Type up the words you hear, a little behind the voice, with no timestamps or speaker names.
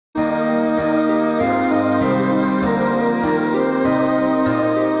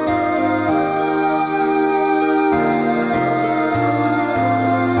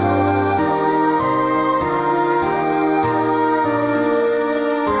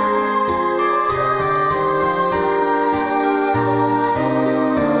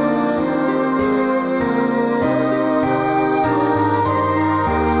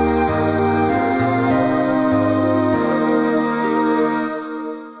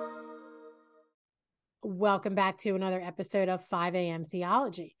Welcome back to another episode of 5 a.m.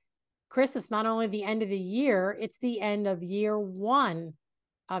 Theology. Chris, it's not only the end of the year, it's the end of year one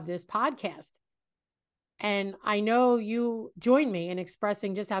of this podcast. And I know you join me in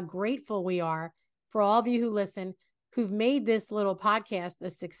expressing just how grateful we are for all of you who listen, who've made this little podcast a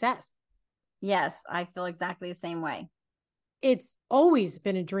success. Yes, I feel exactly the same way. It's always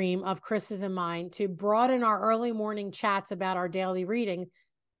been a dream of Chris's and mine to broaden our early morning chats about our daily reading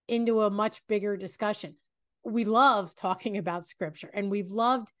into a much bigger discussion. We love talking about scripture, and we've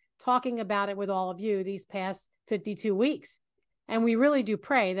loved talking about it with all of you these past 52 weeks. And we really do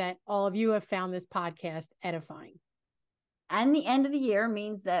pray that all of you have found this podcast edifying. And the end of the year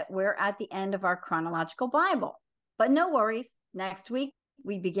means that we're at the end of our chronological Bible. But no worries, next week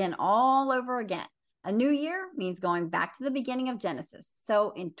we begin all over again. A new year means going back to the beginning of Genesis.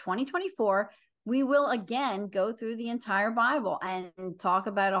 So in 2024, we will again go through the entire Bible and talk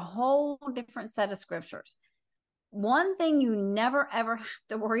about a whole different set of scriptures. One thing you never, ever have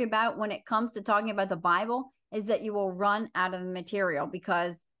to worry about when it comes to talking about the Bible is that you will run out of the material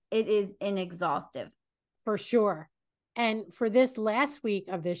because it is inexhaustive. For sure. And for this last week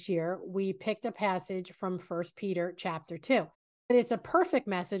of this year, we picked a passage from 1Peter chapter 2. It's a perfect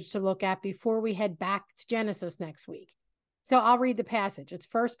message to look at before we head back to Genesis next week. So I'll read the passage. It's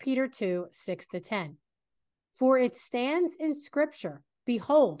 1Peter 2, 6-10. For it stands in scripture,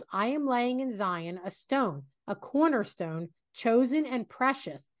 behold, I am laying in Zion a stone, a cornerstone, chosen and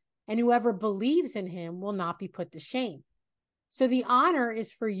precious, and whoever believes in him will not be put to shame. So the honor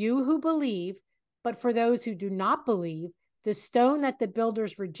is for you who believe, but for those who do not believe, the stone that the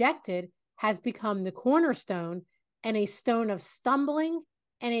builders rejected has become the cornerstone and a stone of stumbling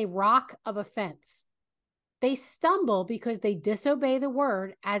and a rock of offense. They stumble because they disobey the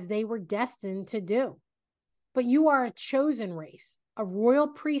word as they were destined to do. But you are a chosen race, a royal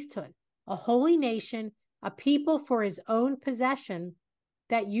priesthood, a holy nation, a people for his own possession,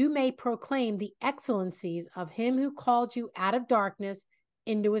 that you may proclaim the excellencies of him who called you out of darkness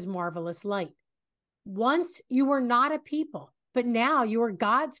into his marvelous light. Once you were not a people, but now you are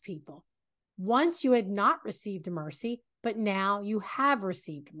God's people. Once you had not received mercy, but now you have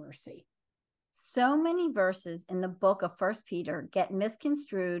received mercy. So many verses in the book of 1Peter get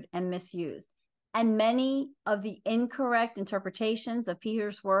misconstrued and misused. And many of the incorrect interpretations of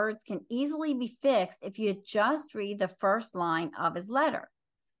Peter's words can easily be fixed if you just read the first line of his letter.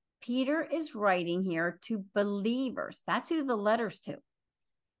 Peter is writing here to believers. That's who the letter's to.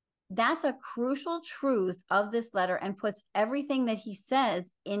 That's a crucial truth of this letter and puts everything that he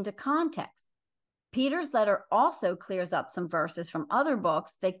says into context. Peter's letter also clears up some verses from other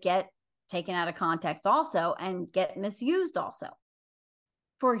books that get taken out of context also and get misused also.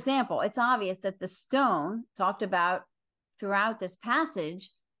 For example, it's obvious that the stone talked about throughout this passage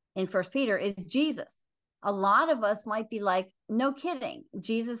in 1Peter is Jesus. A lot of us might be like, no kidding.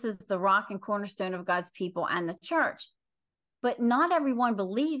 Jesus is the rock and cornerstone of God's people and the church. But not everyone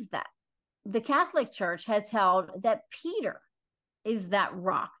believes that. The Catholic Church has held that Peter is that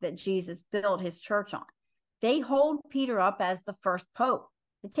rock that Jesus built his church on. They hold Peter up as the first pope.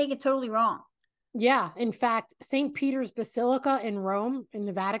 They take it totally wrong. Yeah. In fact, St. Peter's Basilica in Rome, in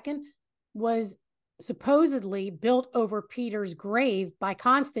the Vatican, was supposedly built over Peter's grave by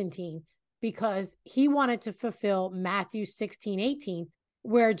Constantine because he wanted to fulfill Matthew 16:18,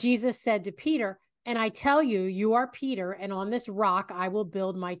 where Jesus said to Peter, and I tell you, you are Peter, and on this rock I will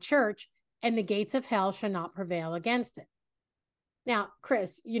build my church, and the gates of hell shall not prevail against it. Now,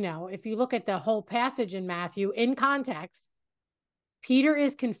 Chris, if you look at the whole passage in Matthew in context, Peter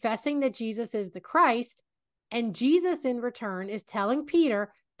is confessing that Jesus is the Christ, and Jesus in return is telling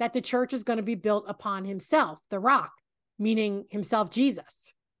Peter that the church is going to be built upon himself, the rock, meaning himself,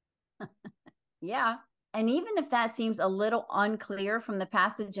 Jesus. Yeah. And even if that seems a little unclear from the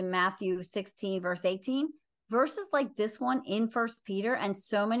passage in Matthew 16, verse 18, verses like this one in 1Peter and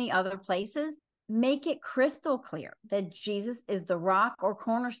so many other places make it crystal clear that Jesus is the rock or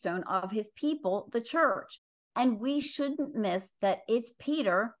cornerstone of his people, the church. And we shouldn't miss that it's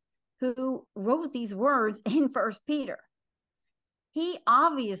Peter who wrote these words in 1Peter. He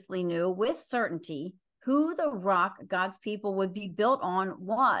obviously knew with certainty who the rock God's people would be built on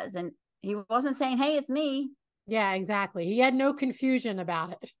was. And he wasn't saying, hey, it's me. Yeah, exactly. He had no confusion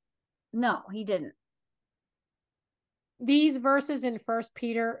about it. No, he didn't. These verses in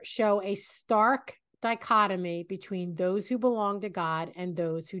 1Peter show a stark dichotomy between those who belong to God and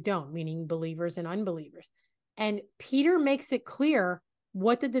those who don't, meaning believers and unbelievers. And Peter makes it clear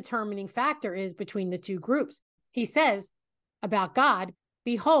what the determining factor is between the two groups. He says about God,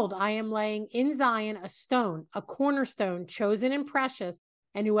 behold, I am laying in Zion a stone, a cornerstone, chosen and precious,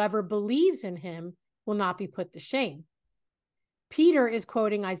 and whoever believes in him will not be put to shame. Peter is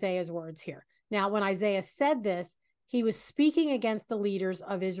quoting Isaiah's words here. Now, when Isaiah said this, he was speaking against the leaders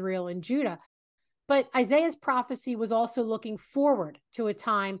of Israel and Judah. But Isaiah's prophecy was also looking forward to a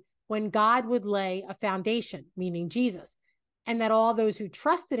time when God would lay a foundation, meaning Jesus, and that all those who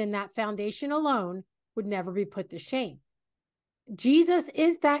trusted in that foundation alone would never be put to shame. Jesus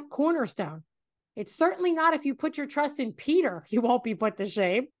is that cornerstone. It's certainly not if you put your trust in Peter, you won't be put to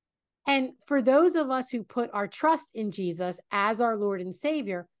shame. And for those of us who put our trust in Jesus as our Lord and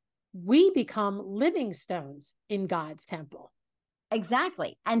Savior, we become living stones in God's temple.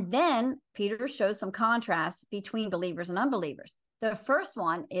 Exactly. And then Peter shows some contrasts between believers and unbelievers. The first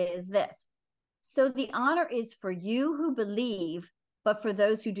one is this. So the honor is for you who believe, but for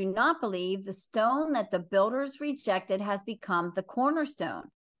those who do not believe, the stone that the builders rejected has become the cornerstone,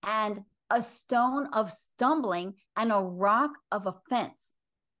 and a stone of stumbling and a rock of offense.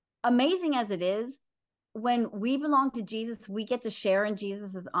 Amazing as it is, when we belong to Jesus, we get to share in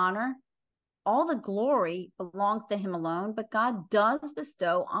Jesus's honor. All the glory belongs to him alone, but God does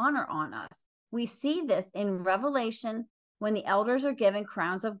bestow honor on us. We see this in Revelation when the elders are given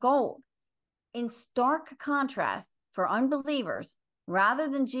crowns of gold. In stark contrast for unbelievers, rather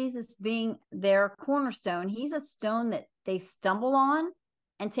than Jesus being their cornerstone, he's a stone that they stumble on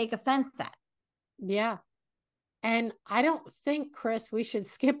and take offense at. Yeah. And I don't think, Chris, we should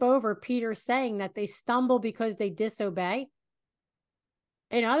skip over Peter saying that they stumble because they disobey.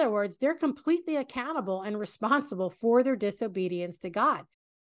 In other words, they're completely accountable and responsible for their disobedience to God.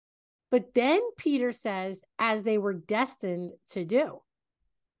 But then Peter says, as they were destined to do.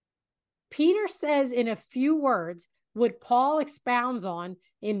 Peter says in a few words what Paul expounds on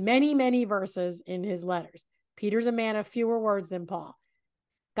in many, many verses in his letters. Peter's a man of fewer words than Paul.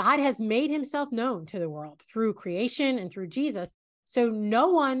 God has made himself known to the world through creation and through Jesus, so no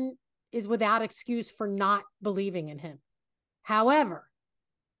one is without excuse for not believing in him. However,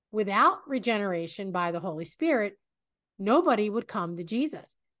 without regeneration by the Holy Spirit, nobody would come to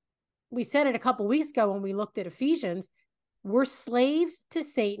Jesus. We said it a couple weeks ago when we looked at Ephesians. We're slaves to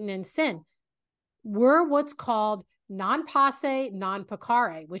Satan and sin. We're what's called non posse, non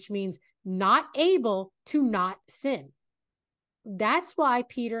peccare, which means not able to not sin. That's why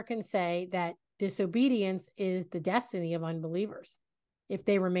Peter can say that disobedience is the destiny of unbelievers if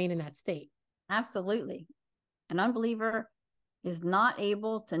they remain in that state. Absolutely. An unbeliever is not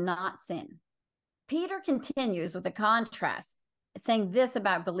able to not sin. Peter continues with a contrast, saying this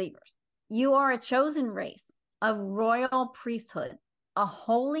about believers. You are a chosen race, a royal priesthood, a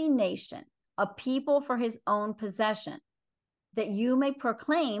holy nation, a people for his own possession, that you may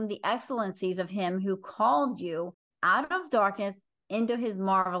proclaim the excellencies of him who called you out of darkness into his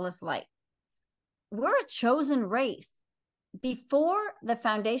marvelous light. We're a chosen race. Before the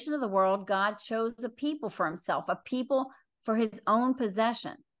foundation of the world, God chose a people for himself, a people for his own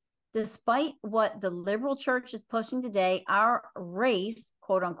possession. Despite what the liberal church is pushing today, our race,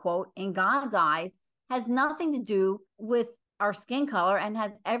 quote unquote, in God's eyes, has nothing to do with our skin color and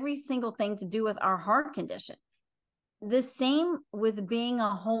has every single thing to do with our heart condition. The same with being a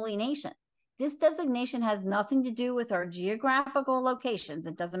holy nation. This designation has nothing to do with our geographical locations.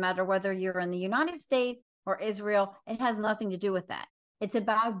 It doesn't matter whether you're in the United States or Israel. It has nothing to do with that. It's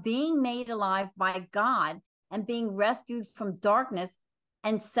about being made alive by God and being rescued from darkness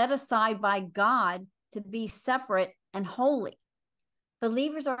and set aside by God to be separate and holy.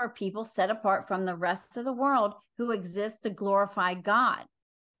 Believers are people set apart from the rest of the world who exist to glorify God.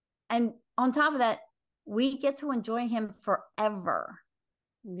 And on top of that, we get to enjoy him forever.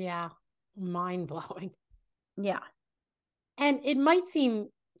 Yeah, mind-blowing. Yeah. And it might seem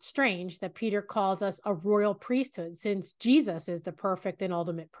strange that Peter calls us a royal priesthood since Jesus is the perfect and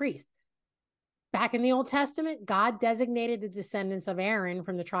ultimate priest. Back in the Old Testament, God designated the descendants of Aaron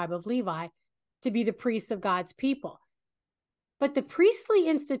from the tribe of Levi to be the priests of God's people. But the priestly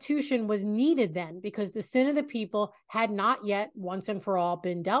institution was needed then because the sin of the people had not yet once and for all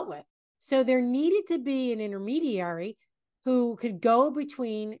been dealt with. So there needed to be an intermediary who could go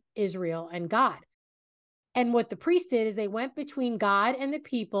between Israel and God. And what the priest did is they went between God and the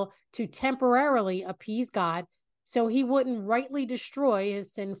people to temporarily appease God so he wouldn't rightly destroy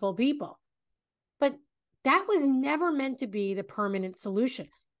his sinful people. But that was never meant to be the permanent solution.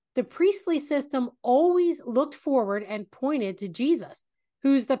 The priestly system always looked forward and pointed to Jesus,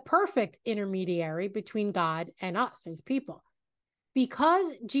 who's the perfect intermediary between God and us, his people. Because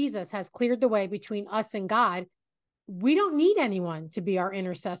Jesus has cleared the way between us and God, we don't need anyone to be our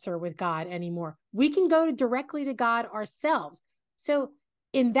intercessor with God anymore. We can go directly to God ourselves. So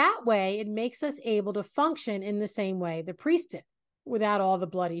in that way, it makes us able to function in the same way the priest did, without all the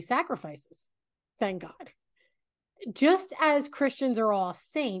bloody sacrifices. Thank God. Just as Christians are all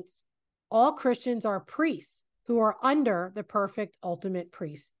saints, all Christians are priests who are under the perfect ultimate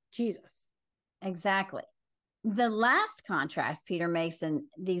priest, Jesus. Exactly. The last contrast Peter makes in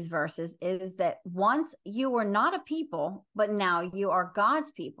these verses is that once you were not a people, but now you are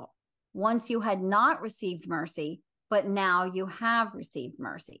God's people. Once you had not received mercy, but now you have received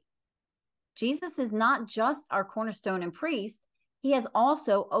mercy. Jesus is not just our cornerstone and priest. He has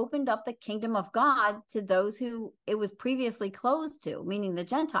also opened up the kingdom of God to those who it was previously closed to, meaning the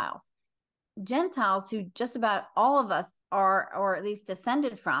Gentiles. Gentiles, who just about all of us are, or at least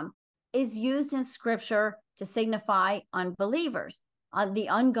descended from, is used in scripture to signify unbelievers, the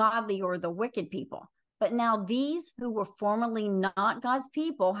ungodly or the wicked people. But now these who were formerly not God's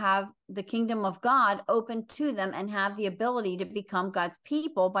people have the kingdom of God open to them and have the ability to become God's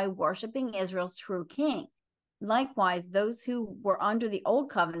people by worshiping Israel's true king. Likewise, those who were under the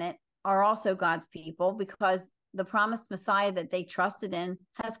old covenant are also God's people because the promised Messiah that they trusted in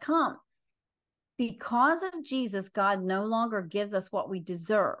has come. Because of Jesus, God no longer gives us what we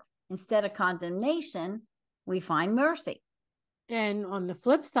deserve. Instead of condemnation, we find mercy. And on the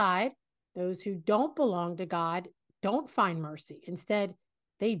flip side, those who don't belong to God don't find mercy. Instead,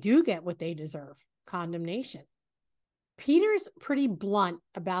 they do get what they deserve, condemnation. Peter's pretty blunt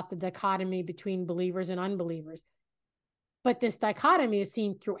about the dichotomy between believers and unbelievers. But this dichotomy is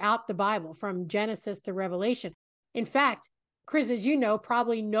seen throughout the Bible, from Genesis to Revelation. In fact, Chris, as you know,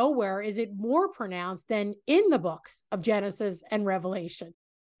 probably nowhere is it more pronounced than in the books of Genesis and Revelation.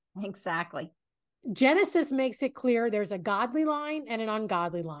 Exactly. Genesis makes it clear there's a godly line and an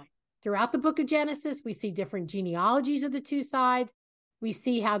ungodly line. Throughout the book of Genesis, we see different genealogies of the two sides. We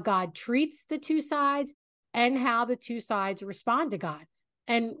see how God treats the two sides and how the two sides respond to God.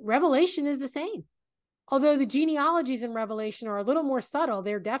 And Revelation is the same. Although the genealogies in Revelation are a little more subtle,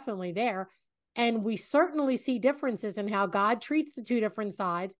 they're definitely there. And we certainly see differences in how God treats the two different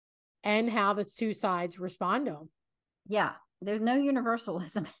sides and how the two sides respond to him. Yeah, there's no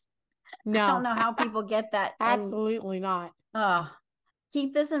universalism. No. I don't know how people get that. Absolutely not.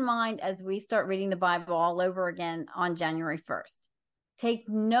 Keep this in mind as we start reading the Bible all over again on January 1st. Take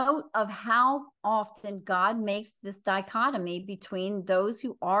note of how often God makes this dichotomy between those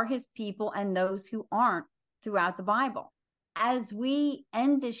who are his people and those who aren't throughout the Bible. As we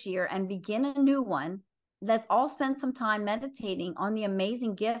end this year and begin a new one, let's all spend some time meditating on the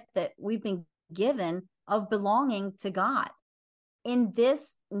amazing gift that we've been given of belonging to God. In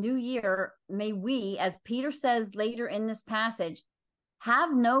this new year, may we, as Peter says later in this passage,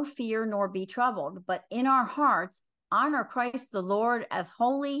 have no fear nor be troubled, but in our hearts, honor Christ the Lord as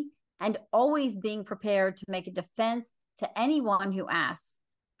holy and always being prepared to make a defense to anyone who asks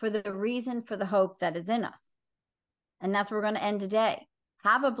for the reason for the hope that is in us. And that's where we're going to end today.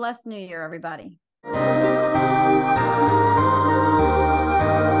 Have a blessed new year, everybody.